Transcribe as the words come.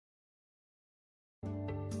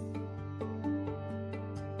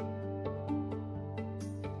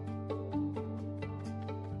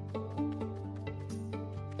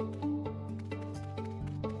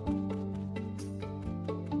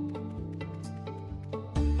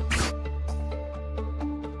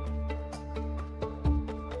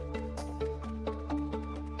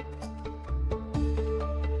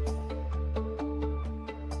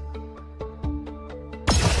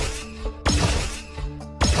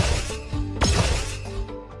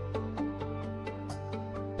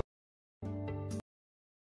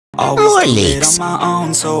More leaks. On my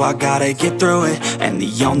own, so I gotta get through it. And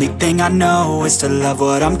the only thing I know is to love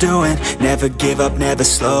what I'm doing. Never give up, never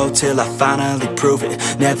slow, till I finally prove it.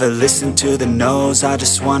 Never listen to the no's, I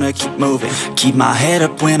just wanna keep moving. Keep my head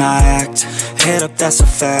up when I act, head up, that's a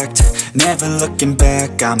fact. Never looking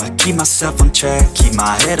back, I'ma keep myself on track. Keep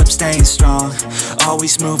my head up, staying strong,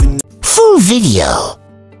 always moving. Full video.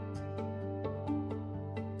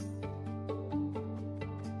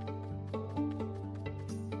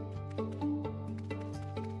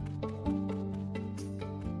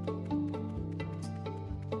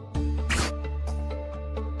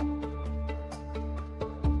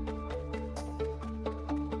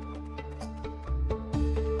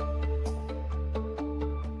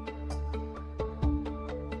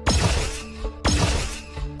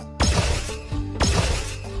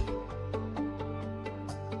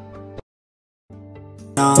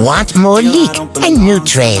 Want more leak and new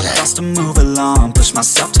trailer?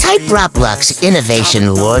 Type Blox Innovation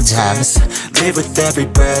Awards Hub. Live with every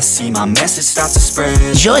breath, see my message start to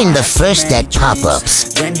spread. Join the first at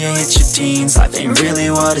pop-ups. When you hit your teens, life ain't really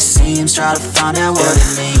what it seems. Try to find out what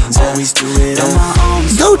it means. Always do it on my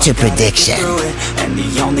own. Go to prediction. And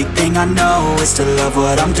the only thing I know is to love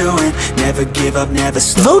what I'm doing. Never give up, never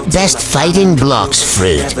stop. Vote best fighting Blox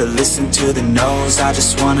fruit. Never listen to the no's, I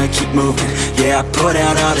just wanna keep moving. Yeah, I put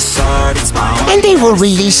out all this art, it's my own. And they will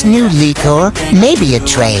release new leak or maybe a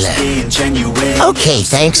trailer. Okay,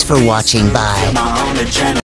 thanks for watching. Bye.